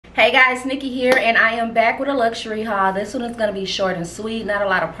Hey guys, Nikki here, and I am back with a luxury haul. This one is going to be short and sweet, not a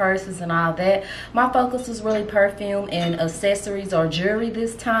lot of purses and all that. My focus was really perfume and accessories or jewelry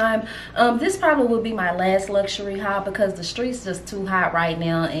this time. This probably will be my last luxury haul because the street's just too hot right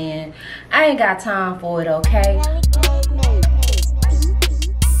now and I ain't got time for it, okay?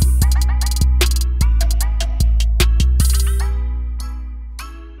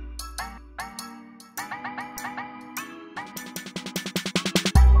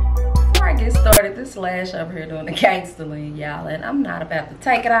 Get started, this lash over here doing the gangster lean, y'all, and I'm not about to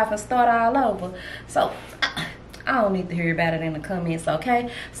take it off and start all over, so I don't need to hear about it in the comments, okay?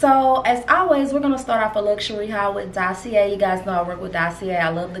 So as always, we're gonna start off a luxury haul with Dossier. You guys know I work with Dossier. I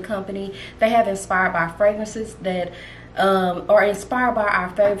love the company. They have inspired by fragrances that are inspired by our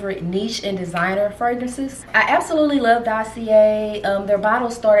favorite niche and designer fragrances. I absolutely love Dossier. Their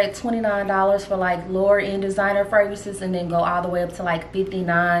bottles start at $29 for like lower end designer fragrances and then go all the way up to like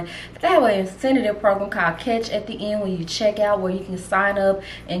 $59. They have an incentive program called Catch at the end when you check out, where you can sign up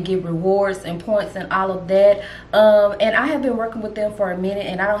and get rewards and points and all of that. And I have been working with them for a minute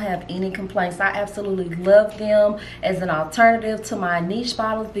and I don't have any complaints. I absolutely love them as an alternative to my niche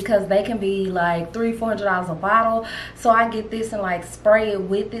bottles because they can be like $300-400 a bottle. So I get this and like spray it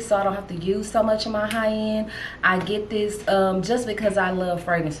with it so I don't have to use so much of my high end. I get this just because I love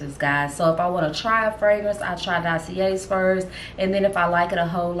fragrances, guys. So if I want to try a fragrance, I try Dossier's first, and then if I like it a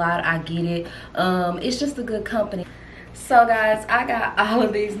whole lot, I get it. It's just a good company. So guys, I got all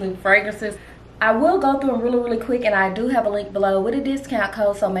of these new fragrances. I will go through them really quick, and I do have a link below with a discount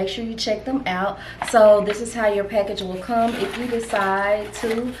code, so make sure you check them out. So this is how your package will come if you decide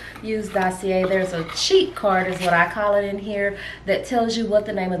to use Dossier. There's a cheat card is what I call it in here that tells you what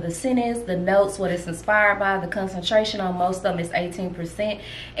the name of the scent is, the notes, what it's inspired by, the concentration on most of them is 18%,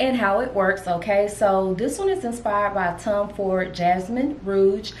 and how it works, okay? So this one is inspired by Tom Ford Jasmine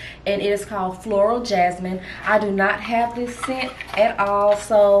Rouge, and it is called Floral Jasmine. I do not have this scent at all,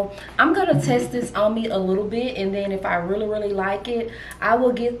 so I'm gonna test this on me a little bit, and then if I really like it, I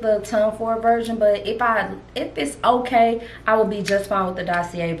will get the Tom Ford version. But if it's okay, I will be just fine with the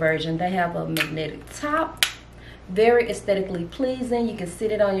Dossier version. They have a magnetic top, very aesthetically pleasing. You can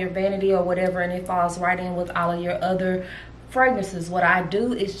sit it on your vanity or whatever, and it falls right in with all of your other fragrances. What I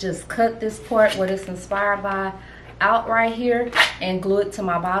do is just cut this part, what it's inspired by, out right here and glue it to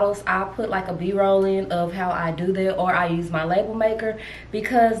my bottles. I'll put like a b-roll in of how I do that, or I use my label maker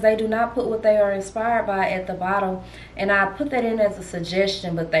because they do not put what they are inspired by at the bottom, and I put that in as a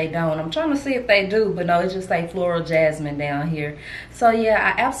suggestion, but they don't. I'm trying to see if they do, but no, it just say Floral Jasmine down here. So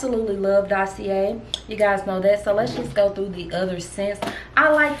yeah, I absolutely love Dossier. You guys know that. So let's just go through the other scents. I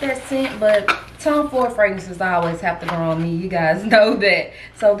like that scent, but Tom Ford fragrances always have to go on me. You guys know that.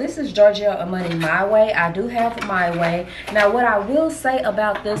 So this is Giorgio Armani My Way. I do have My Way. Now what I will say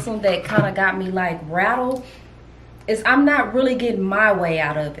about this one that kind of got me like rattled is I'm not really getting my way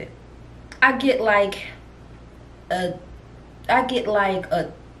out of it. I get like a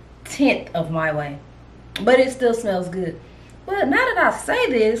tenth of My Way, but it still smells good. But now that I say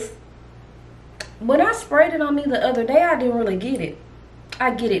this, when I sprayed it on me the other day, I didn't really get it.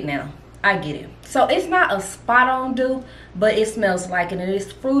 I get it now. I get it. So it's not a spot on dupe, but it smells like it. And it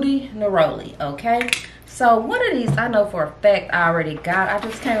is fruity neroli, okay? So one of these I know for a fact I already got. I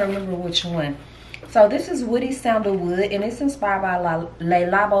just can't remember which one. So this is Woody Sandalwood, and it's inspired by Le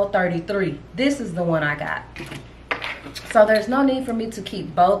Labo 33. This is the one I got. So there's no need for me to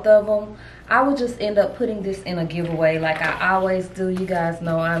keep both of them. I will just end up putting this in a giveaway like I always do. You guys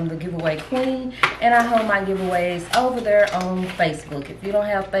know I'm the giveaway queen, and I hold my giveaways over there on Facebook. If you don't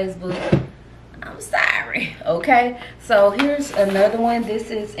have Facebook, I'm sorry, okay? So here's another one. This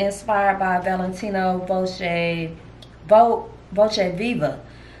is inspired by Valentino Voce Viva,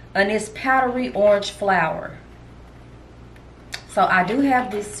 and it's powdery orange flower. So I do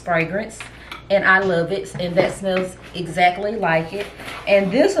have this fragrance, and I love it, and that smells exactly like it.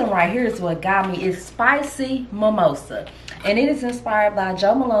 And this one right here is what got me. It's Spicy Mimosa, and it is inspired by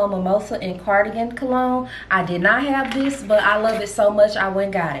Jo Malone Mimosa and Cardigan Cologne. I did not have this, but I love it so much I went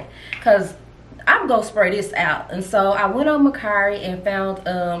and got it because I'm gonna spray this out. And so I went on Mercari and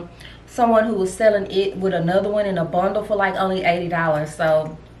found someone who was selling it with another one in a bundle for like only $80.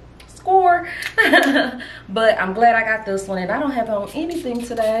 So score. But I'm glad I got this one, and I don't have on anything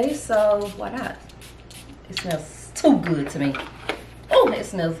today, so why not? It smells too good to me. Oh, it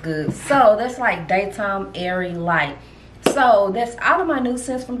smells good. So that's like daytime airy light. So that's all of my new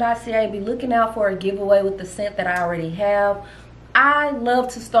scents from Dossier. Be looking out for a giveaway with the scent that I already have. I love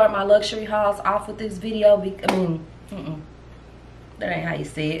to start my luxury hauls off with this video. I mean, that ain't how you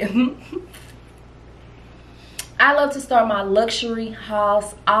say it. I love to start my luxury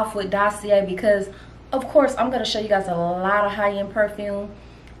hauls off with Dossier because, of course, I'm going to show you guys a lot of high-end perfume.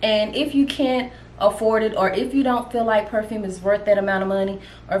 And if you can't afford it, or if you don't feel like perfume is worth that amount of money,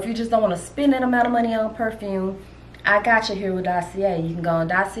 or if you just don't want to spend that amount of money on perfume, I got you here with Dossier. You can go on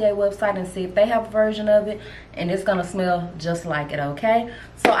Dossier website and see if they have a version of it, and it's gonna smell just like it, okay?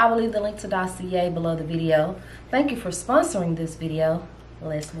 So I will leave the link to Dossier below the video. Thank you for sponsoring this video.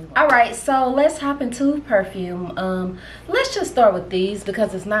 Let's move on. All right, so let's hop into perfume. Let's just start with these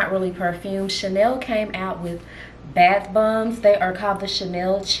because it's not really perfume. Chanel came out with bath bombs. They are called the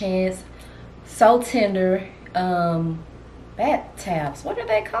Chanel Chance So Tender bath tabs. What are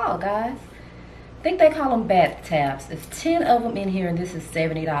they called, guys? I think they call them bath tabs. There's 10 of them in here, and this is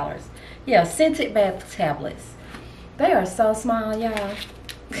 $70. Yeah, scented bath tablets. They are so small, y'all.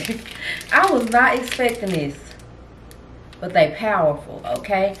 I was not expecting this, but they powerful,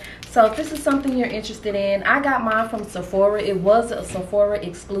 okay? So if this is something you're interested in, I got mine from Sephora. It was a Sephora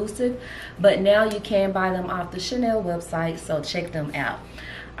exclusive, but now you can buy them off the Chanel website, so check them out.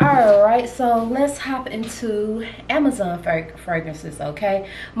 Alright, so let's hop into Amazon fragrances, okay?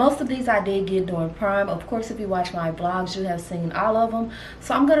 Most of these I did get during Prime. Of course, if you watch my vlogs, you have seen all of them.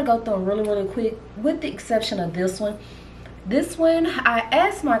 So I'm going to go through them really, really quick, with the exception of this one. This one, I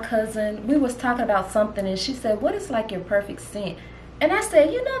asked my cousin, we was talking about something, and she said, what is like your perfect scent? And I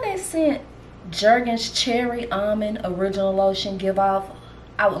said, you know that scent Jergens Cherry Almond Original Lotion give off?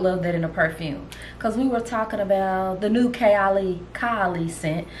 I would love that in a perfume, because we were talking about the new Kali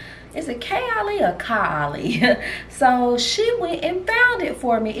scent. Is it Kali or Kali? So she went and found it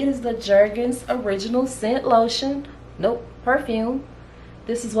for me. It is the Jergens Original Scent Lotion. Nope, perfume.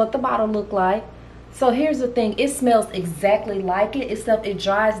 This is what the bottle looked like. So here's the thing, it smells exactly like it, except it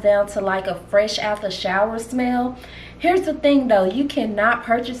dries down to like a fresh out the shower smell. Here's the thing though, you cannot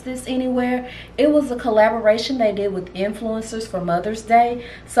purchase this anywhere. It was a collaboration they did with influencers for Mother's Day.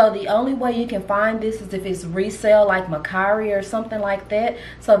 So the only way you can find this is if it's resale, like Macari or something like that.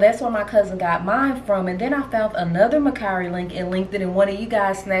 So that's where my cousin got mine from. And then I found another Macari link and linked it, and one of you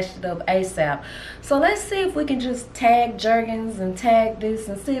guys snatched it up ASAP. So let's see if we can just tag Jergens and tag this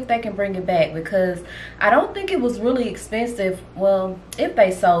and see if they can bring it back, because I don't think it was really expensive. Well, if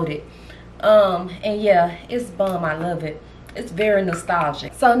they sold it. And yeah, it's bomb. I love it. It's very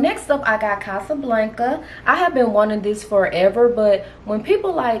nostalgic. So next up, I got Casablanca. I have been wanting this forever, but when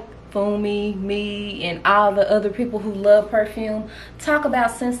people like Fumi, me, and all the other people who love perfume talk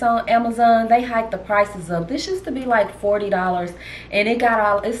about scents on Amazon, they hike the prices up. This used to be like $40, and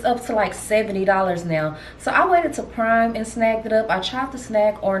it's up to like $70 now. So I waited to Prime and snagged it up. I tried to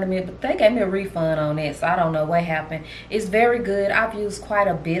snag Ornament, but they gave me a refund on it, so I don't know what happened. It's very good. I've used quite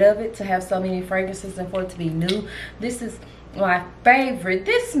a bit of it to have so many fragrances and for it to be new. This is my favorite.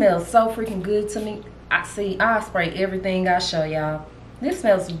 This smells so freaking good to me. I spray everything I show y'all. This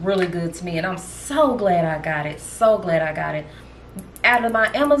smells really good to me, and I'm so glad I got it. So glad I got it. Out of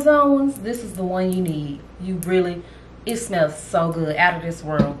my Amazon ones, this is the one you need. It smells so good, out of this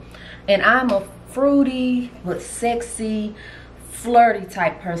world. And I'm a fruity but sexy, flirty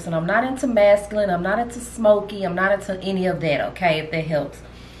type person. I'm not into masculine. I'm not into smoky. I'm not into any of that, okay, if that helps.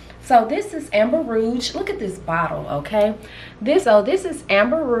 So this is Amber Rouge. Look at this bottle, okay? This is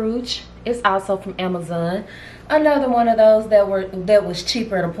Amber Rouge. It's also from Amazon. Another one of those that was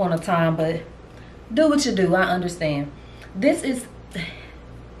cheaper at a point of time, but do what you do. I understand. This is,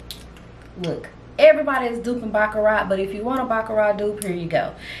 look, everybody is duping Baccarat, but if you want a Baccarat dupe, here you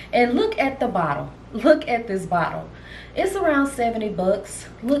go. And look at the bottle. Look at this bottle. It's around 70 bucks.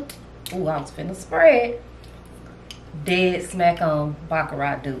 Look, ooh, I was finna spread. Dead smack on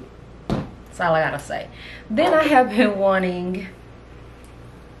Baccarat dupe. That's all I gotta say. Then I have been wanting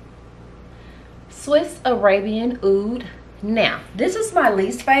Swiss Arabian Oud. Now, this is my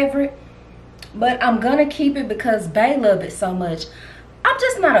least favorite, but I'm gonna keep it because Bae love it so much. I'm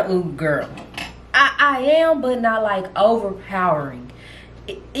just not an Oud girl. I am, but not like overpowering.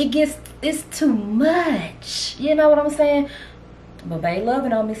 It's too much. You know what I'm saying? But Bae love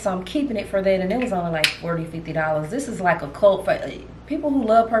it on me, so I'm keeping it for that. And it was only like $40, $50. This is like a cult. People who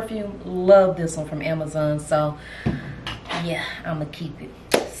love perfume love this one from Amazon. So yeah, I'm gonna keep it.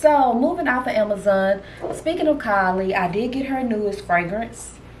 So moving off of Amazon, speaking of Kylie, I did get her newest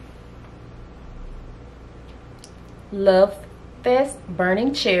fragrance. Love Fest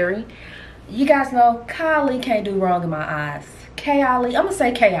Burning Cherry. You guys know Kylie can't do wrong in my eyes. I'm gonna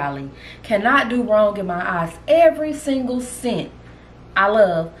say Kylie cannot do wrong in my eyes. Every single scent I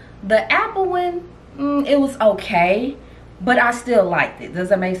love. The apple one, it was okay, but I still liked it. Does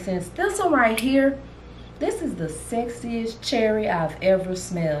that make sense? This one right here, This is the sexiest cherry I've ever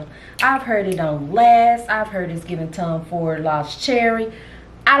smelled. I've heard it don't last. I've heard it's giving Tom Ford lost cherry.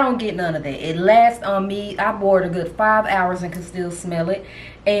 I don't get none of that. It lasts on me. I wore it a good 5 hours and can still smell it.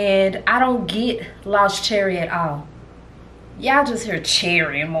 And I don't get lost cherry at all. Y'all just hear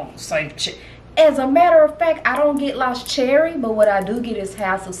cherry and won't say cherry. As a matter of fact, I don't get lost cherry, but what I do get is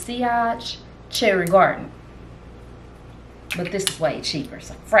House of Sillage Cherry Garden. But this is way cheaper. It's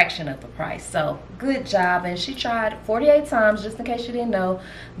a fraction of the price. So good job. And she tried 48 times, just in case you didn't know.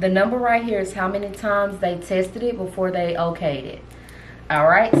 The number right here is how many times they tested it before they okayed it. All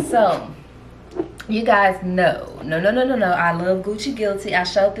right, so you guys know, no, I love Gucci Guilty. I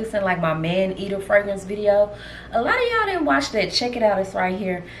showed this in like my man eater fragrance video. A lot of y'all didn't watch that. Check it out, it's right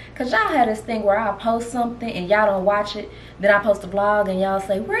here. Cause y'all had this thing where I post something and y'all don't watch it. Then I post a vlog and y'all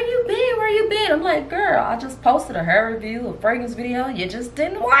say, where you been, where you been? I'm like, girl, I just posted a hair review, a fragrance video. You just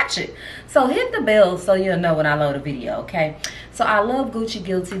didn't watch it. So hit the bell so you'll know when I load a video, okay? So I love Gucci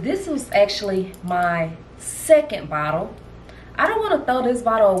Guilty. This was actually my second bottle. I don't want to throw this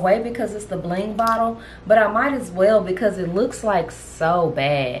bottle away because it's the bling bottle, but I might as well because it looks like so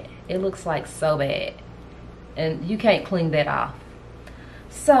bad. It looks like so bad. And you can't clean that off.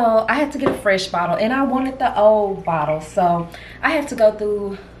 So I had to get a fresh bottle and I wanted the old bottle. So I have to go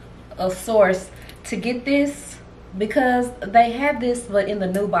through a source to get this because they have this but in the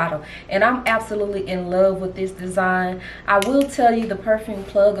new bottle. And I'm absolutely in love with this design. I will tell you the perfume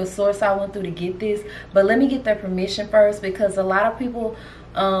plug or source I went through to get this, but let me get their permission first because a lot of people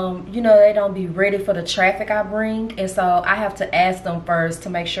you know, they don't be ready for the traffic I bring, and so I have to ask them first to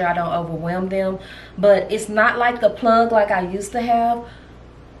make sure I don't overwhelm them. But it's not like the plug like I used to have.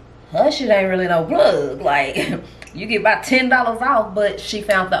 Her shit ain't really no plug. Like you get about $10 off, but she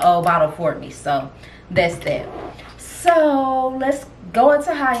found the old bottle for me, so that's that. So let's go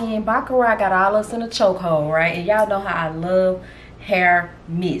into high-end. Baccarat got all us in a chokehold, right? And y'all know how I love hair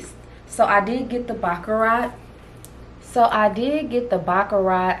mist. So I did get the Baccarat.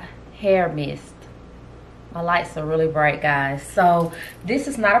 Hair mist. My lights are really bright, guys. So this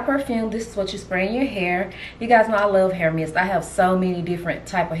is not a perfume. This is what you spray in your hair. You guys know I love hair mist. I have so many different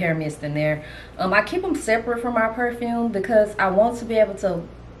type of hair mist in there. I keep them separate from my perfume because I want to be able to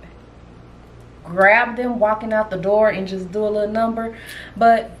grab them walking out the door and just do a little number.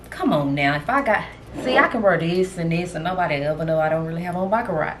 But come on now, if I got, see, I can wear this and this and nobody ever know I don't really have on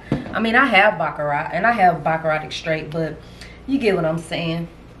Baccarat. I mean, I have Baccarat and I have Baccarat straight, but you get what I'm saying.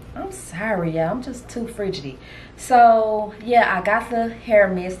 I'm sorry, y'all, I'm just too frigid. So yeah, I got the hair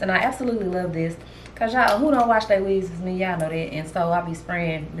mist and I absolutely love this because y'all who don't wash their wigs with me, y'all know that. And so I be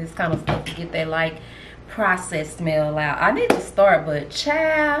spraying this kind of stuff to get that like processed smell out. I need to start, but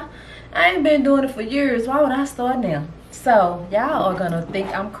child, I ain't been doing it for years. Why would I start now? So y'all are gonna think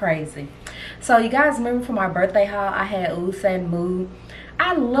I'm crazy. So you guys remember for my birthday haul, I had Oud and Mood.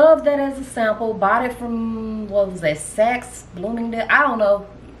 I love that as a sample. Bought it from, what was that, Saks, Bloomingdale? I don't know.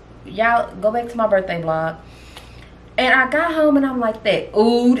 Y'all go back to my birthday vlog. And I got home and I'm like, that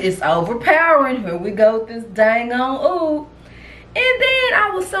Oud is overpowering. Here we go with this dang on Oud. And then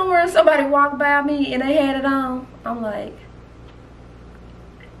I was somewhere and somebody walked by me and they had it on. I'm like,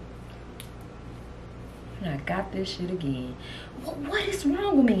 and I got this shit again. What is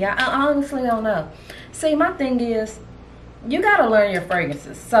wrong with me? I honestly don't know. See, my thing is, you gotta learn your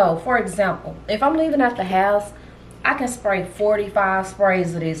fragrances. So, for example, if I'm leaving out the house, I can spray 45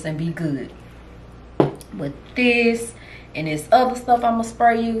 sprays of this and be good. With this and this other stuff I'm gonna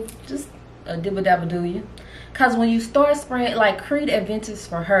spray you, just a dibba dabba do you. Cause when you start spraying, like Creed Adventures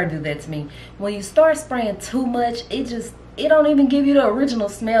for her do that to me. When you start spraying too much, it don't even give you the original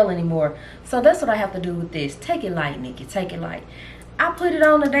smell anymore. So that's what I have to do with this. Take it light, Nikki, take it light. I put it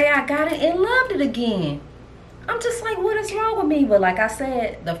on the day I got it and loved it again. I'm just like, what is wrong with me? But like I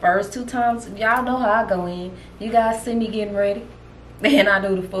said, the first 2 times, y'all know how I go in. You guys see me getting ready. And I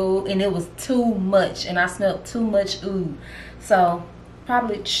do the food. And it was too much. And I smelled too much oud. So,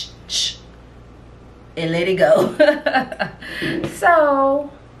 probably and let it go.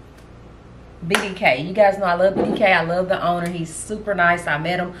 So, BDK. You guys know I love BDK. I love the owner. He's super nice. I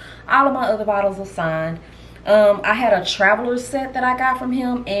met him. All of my other bottles are signed. I had a traveler set that I got from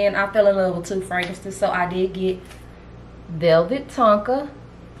him, and I fell in love with 2 fragrances, so I did get Velvet Tonka.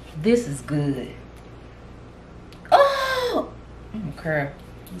 This is good. Oh, okay,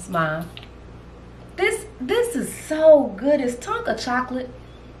 it's mine. This is so good. It's Tonka chocolate.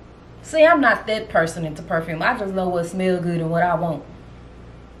 See, I'm not that person into perfume. I just know what smells good and what I want.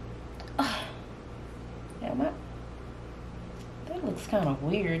 Oh, yeah, that looks kind of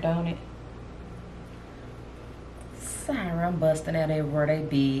weird, don't it? Sorry, I'm busting out everywhere they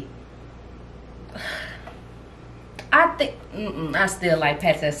big. I still like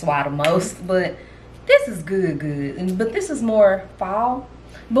Pat Soie the most, but this is good. But this is more fall.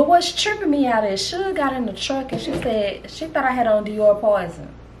 But what's tripping me out is Suge got in the truck and she said she thought I had on Dior Poison.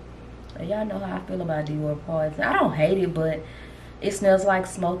 Y'all know how I feel about Dior Poison. I don't hate it, but it smells like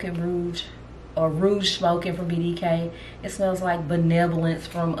smoking rouge, or rouge smoking from BDK. It smells like benevolence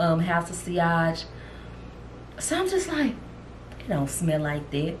from House of Siage. So I'm just like, it don't smell like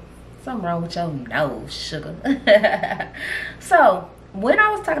that. Something wrong with your nose, sugar. So when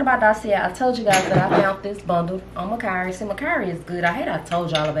I was talking about Dossier, I told you guys that I found this bundle on Macari. See, Macari is good. I hate I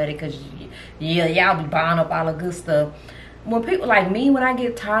told y'all about it because, yeah, y'all be buying up all the good stuff. When people like me, when I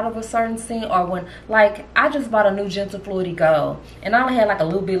get tired of a certain scent, or when, like, I just bought a new Gentle Fluidity Gold, and I only had like a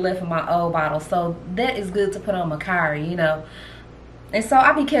little bit left in my old bottle, so that is good to put on Macari, you know. And so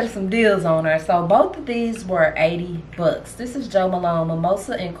I be catching some deals on her. So both of these were 80 bucks. This is Jo Malone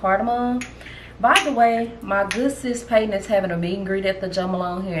Mimosa and Cardamom. By the way, my good sis Peyton is having a meet and greet at the Jo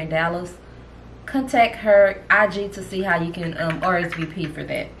Malone here in Dallas. Contact her IG to see how you can RSVP for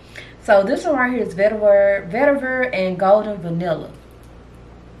that. So this one right here is Vetiver and Golden Vanilla.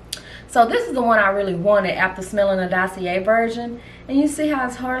 So this is the one I really wanted after smelling the Dossier version. And you see how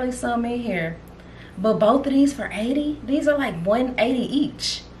it's hardly some in here. But both of these for 80, these are like 180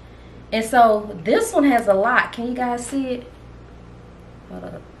 each. And so this one has a lot. Can you guys see it? Hold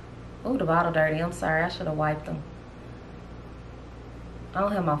up. Oh, the bottle dirty. I'm sorry. I should have wiped them. I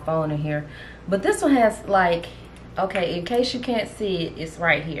don't have my phone in here. But this one has like, okay, in case you can't see it, it's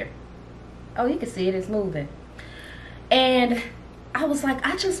right here. Oh, you can see it. It's moving. And I was like,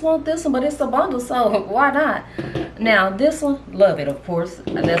 I just want this one, but it's a bundle, so why not? Now, this one, love it, of course.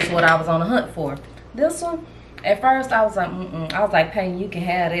 That's what I was on the hunt for. This one, at first, I was like, I was like, Peyton, you can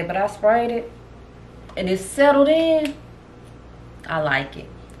have it, but I sprayed it, and it settled in. I like it.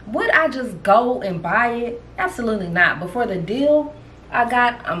 Would I just go and buy it? Absolutely not. But for the deal I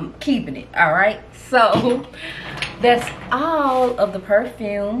got, I'm keeping it, all right? So, that's all of the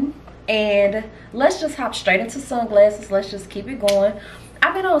perfume. And let's just hop straight into sunglasses. Let's just keep it going.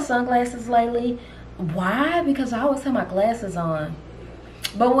 I've been on sunglasses lately. Why? Because I always have my glasses on.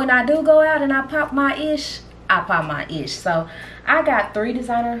 But when I do go out and I pop my ish, I pop my ish. So I got 3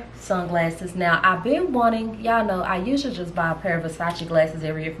 designer sunglasses. Now I've been wanting, y'all know I usually just buy a pair of Versace glasses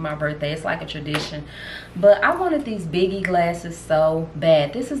every year for my birthday. It's like a tradition. But I wanted these Biggie glasses so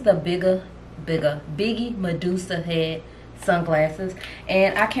bad. This is the Biggie Medusa head sunglasses,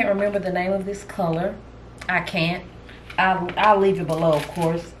 and I can't remember the name of this color. I can't. I'll leave it below, of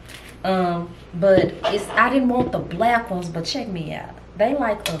course. But it's, I didn't want the black ones, but check me out. They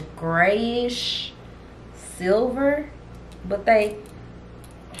like a grayish silver, but they,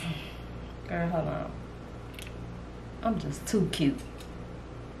 girl, hold on. I'm just too cute.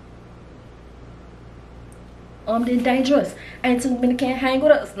 I'm then dangerous. Ain't too many can't hang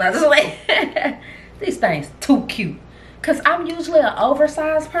with us. Not just like these things too cute. Cause I'm usually an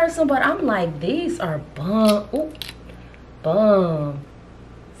oversized person, but I'm like, these are bum. Ooh, bum.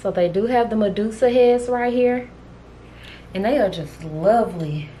 So they do have the Medusa heads right here, and they are just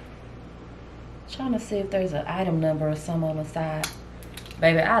lovely. Trying to see if there's an item number or something on the side.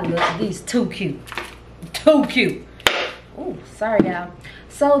 Baby, I love these. Too cute. Too cute. Ooh, sorry y'all.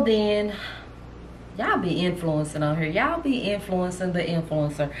 So then, y'all be influencing on here. Y'all be influencing the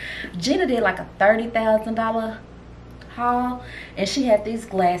influencer. Gina did like a $30,000 haul, and she had these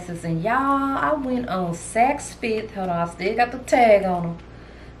glasses, and y'all, I went on Saks Fifth. Hold on, I still got the tag on them.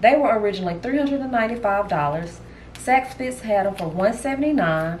 They were originally $395. Saks Fifth had them for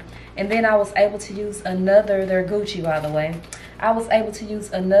 $179, and then I was able to use another, they're Gucci by the way, I was able to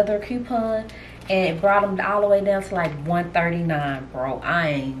use another coupon, and it brought them all the way down to like $139, bro. I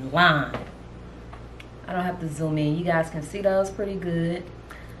ain't lying. I don't have to zoom in. You guys can see those pretty good.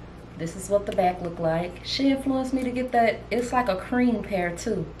 This is what the back looked like. She influenced me to get that. It's like a cream pair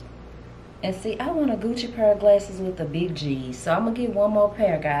too. And see, I want a Gucci pair of glasses with the big G's. So I'm going to get one more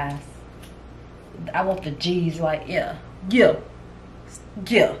pair, guys. I want the G's like, yeah.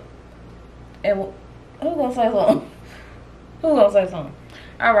 And who going to say something? Who going to say something?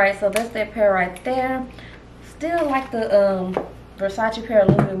 Alright, so that's that pair right there. Still like the Versace pair a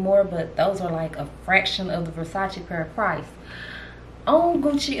little bit more, but those are like a fraction of the Versace pair price. On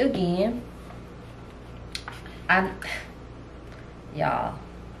Gucci again, y'all,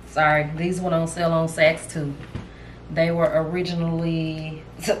 sorry, these went on sale on Saks too. They were originally,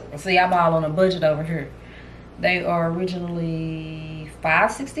 see, I'm all on a budget over here. They are originally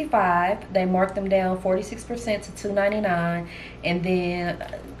 $565. They marked them down 46% to $299, and then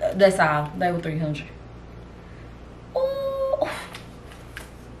that's all. They were $300. Ooh,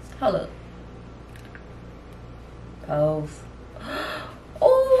 hold up. Pose.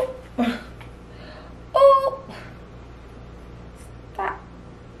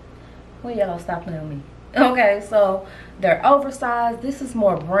 When y'all gonna stop playing with me? Okay, so they're oversized. This is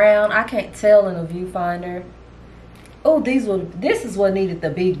more brown. I can't tell in a viewfinder. Oh, this is what needed the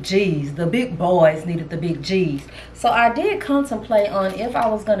big G's. The big boys needed the big G's. So I did contemplate on if I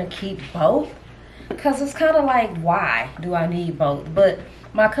was gonna keep both, because it's kind of like, why do I need both? But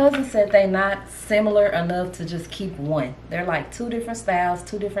my cousin said they're not similar enough to just keep one. They're like 2 different styles,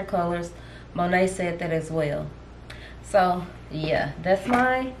 2 different colors. Monet said that as well. So yeah, that's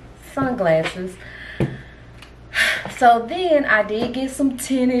my sunglasses. So then I did get some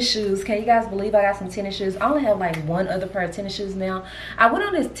tennis shoes. Can you guys believe I got some tennis shoes? I only have like 1 other pair of tennis shoes now. I went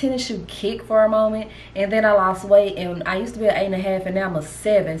on this tennis shoe kick for a moment, and then I lost weight, and I used to be an 8.5 and now I'm a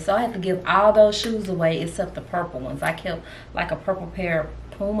 7. So I had to give all those shoes away except the purple ones. I kept like a purple pair of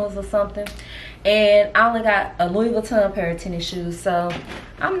Pumas or something, and I only got a Louis Vuitton pair of tennis shoes. So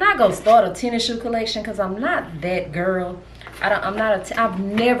I'm not gonna start a tennis shoe collection because I'm not that girl. I've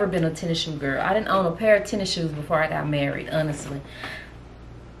never been a tennis shoe girl. I didn't own a pair of tennis shoes before I got married, honestly.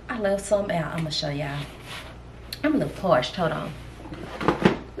 I left some out. I'm gonna show y'all. I'm a little parched. Hold on.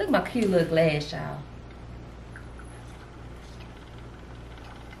 Look at my cute little glass, y'all.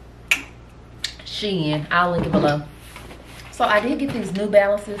 Shein. I'll link it below. So I did get these New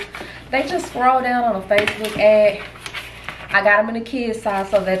Balances. They just scrolled down on a Facebook ad. I got them in the kids size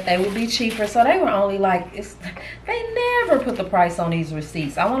so that they would be cheaper. So they were only like, they never put the price on these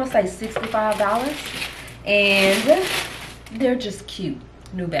receipts. I want to say $65. And they're just cute.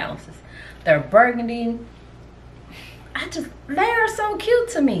 New Balances. They're burgundy. They are so cute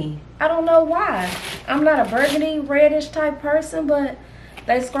to me. I don't know why. I'm not a burgundy, reddish type person, but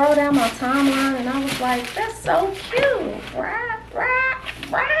they scrolled down my timeline and I was like, that's so cute.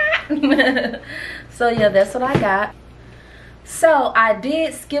 So yeah, that's what I got. So I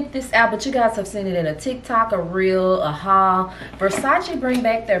did skip this out, but you guys have seen it in a TikTok, a reel, a haul. Versace bring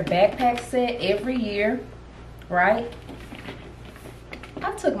back their backpack set every year, right?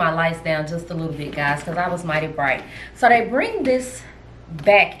 I took my lights down just a little bit, guys, because I was mighty bright. So they bring this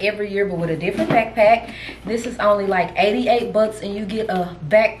back every year, but with a different backpack. This is only like 88 bucks, and you get a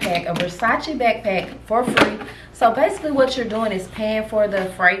backpack, a Versace backpack for free. So basically what you're doing is paying for the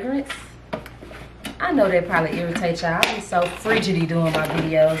fragrance. I know that probably irritates y'all. I be so frigidy doing my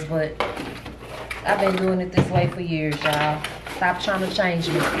videos, but I've been doing it this way for years, y'all. Stop trying to change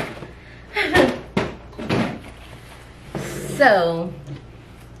me. So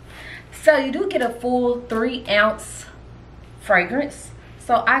you do get a full 3-ounce fragrance.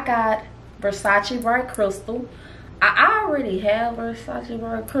 So I got Versace Bright Crystal. I already have Versace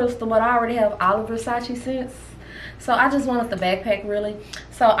Bright Crystal, but I already have all of Versace scents. So I just wanted the backpack, really.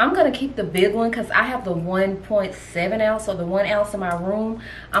 So I'm going to keep the big one because I have the 1.7 ounce, or the 1 ounce in my room.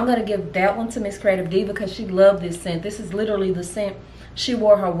 I'm going to give that one to Miss Creative Diva because she loved this scent. This is literally the scent she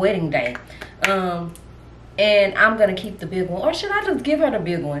wore her wedding day. And I'm going to keep the big one. Or should I just give her the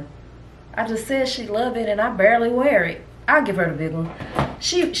big one? I just said she loved it and I barely wear it. I'll give her the big one.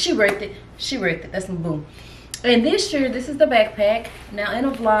 She raked it. She raked it. That's my boo. And this year, this is the backpack. Now in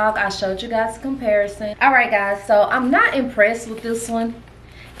a vlog, I showed you guys a comparison. Alright guys, so I'm not impressed with this one.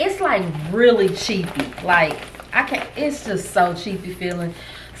 It's like really cheapy. Like, it's just so cheapy feeling.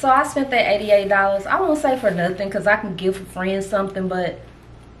 So I spent that $88. I won't say for nothing because I can give a friend something, but...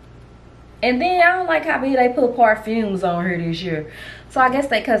 And then I don't like how big they put Perfumes on here this year. So I guess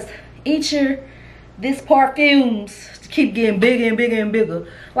because each year, this Perfumes keep getting bigger and bigger and bigger.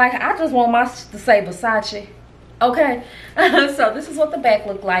 Like, I just want my to say Versace. Okay, so this is what the back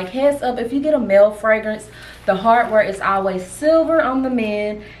look like. Heads up, if you get a male fragrance, the hardware is always silver on the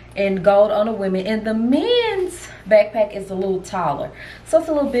men and gold on the women. And the men's backpack is a little taller. So it's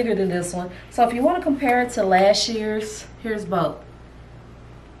a little bigger than this one. So if you want to compare it to last year's, here's both.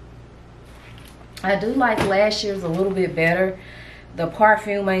 I do like last year's a little bit better. The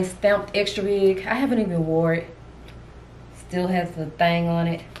Perfume ain't stamped extra big. I haven't even wore it. Still has the thing on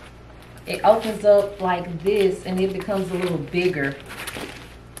it. It opens up like this and it becomes a little bigger.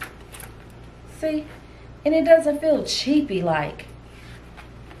 See? And it doesn't feel cheapy like.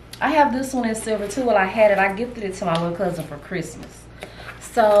 I have this one in silver too. Well, I had it. I gifted it to my little cousin for Christmas.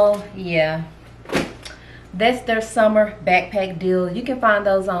 So, yeah. That's their summer backpack deal. You can find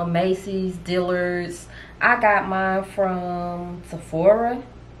those on Macy's, Dillard's. I got mine from Sephora.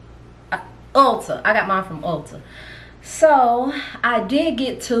 Ulta. I got mine from Ulta. So I did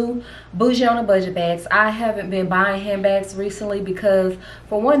get 2 Bougie on a Budget bags. I haven't been buying handbags recently because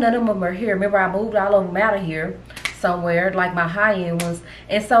for one, none of them are here. Remember, I moved all of them out of here. somewhere, like my high-end ones.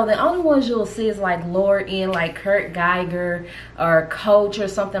 And so the only ones you'll see is like lower end, like Kurt Geiger or Coach or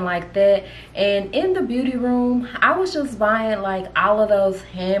something like that. And in the beauty room, I was just buying like all of those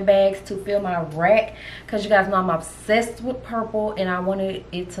handbags to fill my rack, because you guys know I'm obsessed with purple and I wanted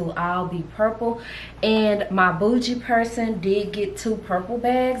it to all be purple. And my bougie person did get 2 purple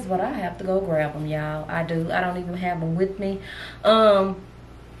bags, but I have to go grab them, y'all. I don't even have them with me.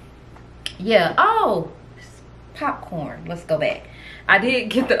 Yeah. Oh, popcorn. Let's go back. I did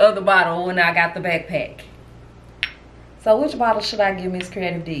get the other bottle when I got the backpack. So which bottle should I give Miss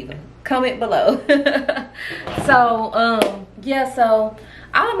Creative Diva? Comment below. So yeah, so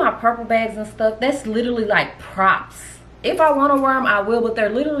all of my purple bags and stuff, that's literally like props. If I want to wear them, I will, but they're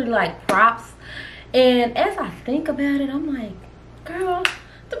literally like props. And as I think about it, I'm like, girl,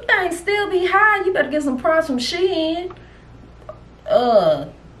 them things still be high. You better get some props from Shein.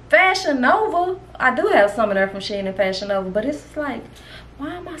 Fashion Nova. I do have some of there from Shein and Fashion Nova, but it's like,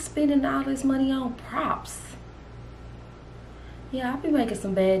 why am I spending all this money on props? Yeah, I'll be making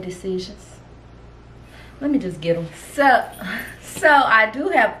some bad decisions. Let me just get them. So I do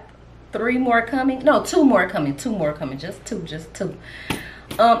have 3 more coming. No, 2 more coming. 2 more coming. Just two.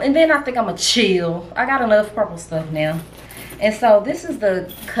 And then I think I'm gonna chill. I got enough purple stuff now. And so this is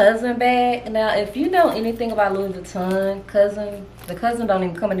the cousin bag. Now, if you know anything about Louis Vuitton, the cousin don't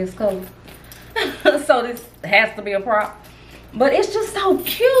even come in this color. So this has to be a prop. But it's just so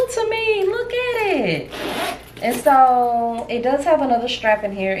cute to me. Look at it. And so it does have another strap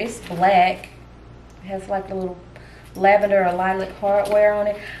in here. It's black. It has like a little lavender or lilac hardware on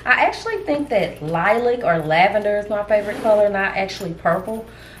it. I actually think that lilac or lavender is my favorite color, not actually purple.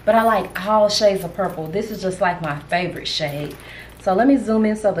 But I like all shades of purple. This is just like my favorite shade. So let me zoom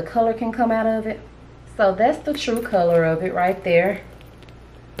in so the color can come out of it. So that's the true color of it right there.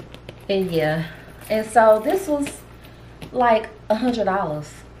 And yeah. And so this was like $100.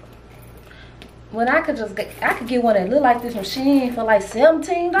 When I could get one that looked like this from Shein for like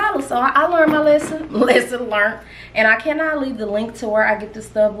 $17. So I learned my lesson. Lesson learned. And I cannot leave the link to where I get this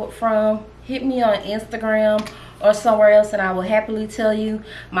stuff from. Hit me on Instagram or somewhere else and I will happily tell you.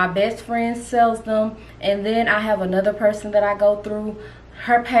 My best friend sells them, and then I have another person that I go through.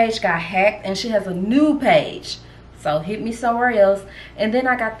 Her page got hacked and she has a new page, so hit me somewhere else. And then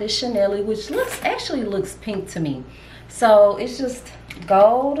I got this Chanel, which actually looks pink to me. So it's just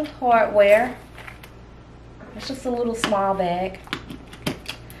gold hardware. It's just a little small bag.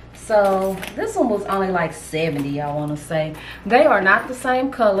 So this one was only like $70, I want to say. They are not the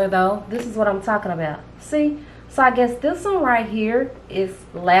same color though. This is what I'm talking about. See? So I guess this one right here is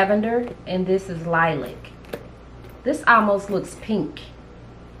lavender and this is lilac. This almost looks pink.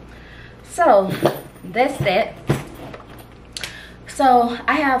 So that's that. So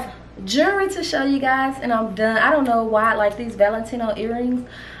I have jewelry to show you guys and I'm done. I don't know why I like these Valentino earrings.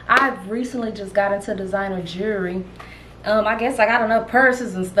 I've recently just got into designer jewelry. I guess I got enough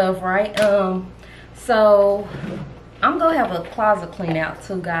purses and stuff, right? So I'm gonna have a closet clean out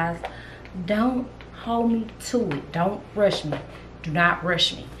too, guys. Don't hold me to it. Don't rush me. Do not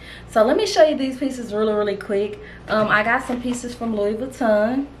rush me. So let me show you these pieces really quick. I got some pieces from Louis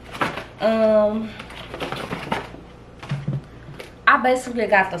Vuitton. I basically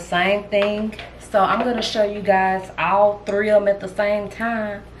got the same thing, so I'm gonna show you guys all 3 of them at the same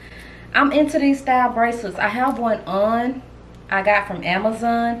time. I'm into these style bracelets. I have one on I got from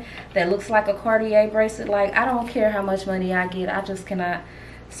Amazon that looks like a Cartier bracelet. Like, I don't care how much money I get, I just cannot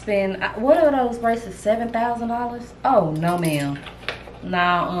spend. What are those bracelets, $7,000? Oh no ma'am.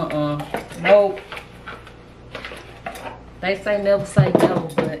 No, nope. They say never say no,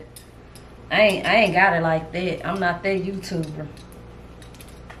 but I ain't got it like that. I'm not that YouTuber.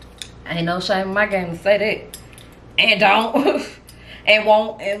 Ain't no shame in my game to say that. And don't. And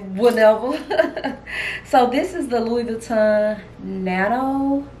won't and will never. So this is the Louis Vuitton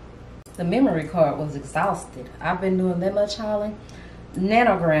Nano. The memory card was exhausted. I've been doing that much hauling.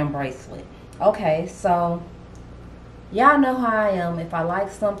 Nanogram bracelet. Okay, so y'all know how I am. If I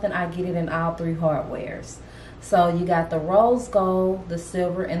like something, I get it in all 3 hardwares. So you got the rose gold, the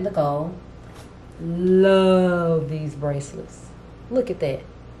silver, and the gold. Love these bracelets. Look at that.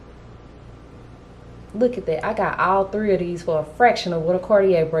 Look at that. I got all 3 of these for a fraction of what a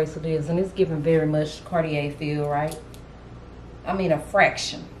Cartier bracelet is. And it's giving very much Cartier feel, right? I mean a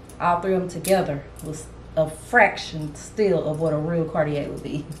fraction. All 3 of them together was a fraction still of what a real Cartier would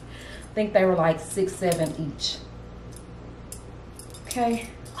be. I think they were like $6, $7 each. Okay.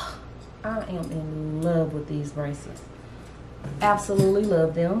 I am in love with these bracelets. Absolutely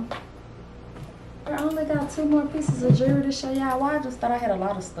love them. I only got 2 more pieces of jewelry to show y'all. Why? I just thought I had a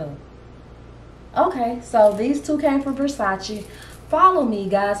lot of stuff. Okay, so these two came from Versace. Follow me,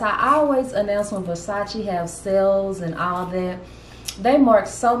 guys. I always announce when Versace have sales and all that. They marked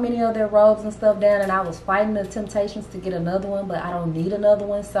so many of their robes and stuff down, and I was fighting the temptations to get another one, but I don't need another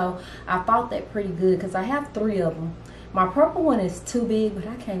one, so I fought that pretty good because I have 3 of them. My purple one is too big, but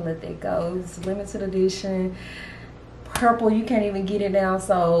I can't let that go. It's limited edition. Purple, you can't even get it down,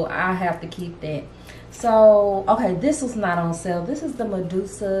 so I have to keep that. So, okay, this was not on sale. This is the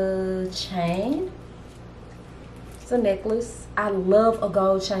Medusa chain. It's a necklace. I love a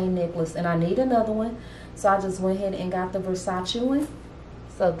gold chain necklace, and I need another one. So I just went ahead and got the Versace one.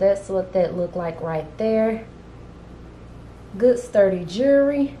 So that's what that looked like right there. Good sturdy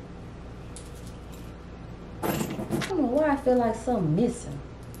jewelry. I don't know why I feel like something missing.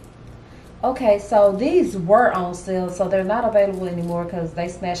 Okay, so these were on sale, so they're not available anymore because they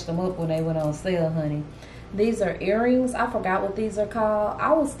snatched them up when they went on sale, honey. These are earrings. I forgot what these are called.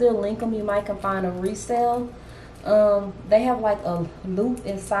 I will still link them. You might can find them resale. They have like a loop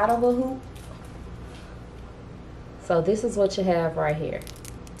inside of a hoop. So this is what you have right here.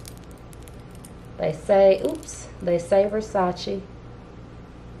 They say, oops, they say Versace.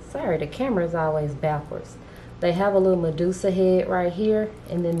 Sorry, the camera is always backwards. They have a little Medusa head right here,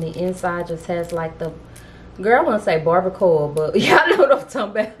 and then the inside just has like the, girl, I want to say barbacoa, but y'all know what I'm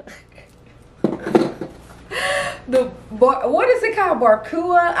talking about. What is it called?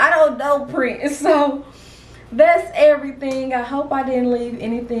 Barbacoa? I don't know, print. So that's everything. I hope I didn't leave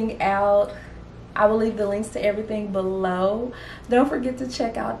anything out. I will leave the links to everything below. Don't forget to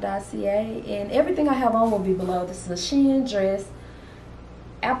check out Dossier, and everything I have on will be below. This is a Shein dress.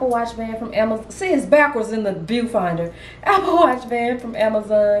 Apple Watch band from Amazon. See, it's backwards in the viewfinder. Apple Watch band from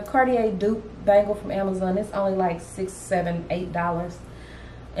Amazon. Cartier dupe bangle from Amazon. It's only like $6, $7, $8.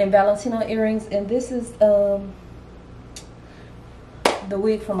 And Valentino earrings. And this is the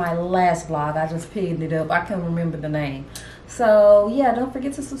wig from my last vlog. I just picked it up. I can't remember the name. So yeah, don't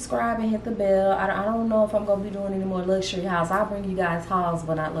forget to subscribe and hit the bell. I don't know if I'm gonna be doing any more luxury hauls. I'll bring you guys hauls,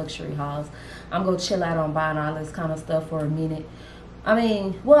 but not luxury hauls. I'm gonna chill out on buying all this kind of stuff for a minute. I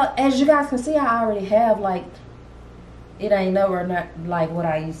mean, well, as you guys can see, I already have, like, it ain't nowhere not like what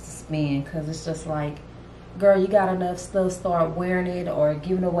I used to spend, because it's just like, girl, you got enough stuff, start wearing it or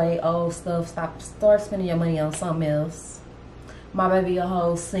giving away old stuff. Start spending your money on something else. My baby a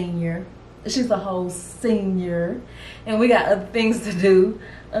whole senior. She's a whole senior, and we got other things to do.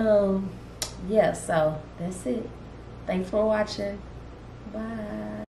 Yeah, so that's it. Thanks for watching. Bye.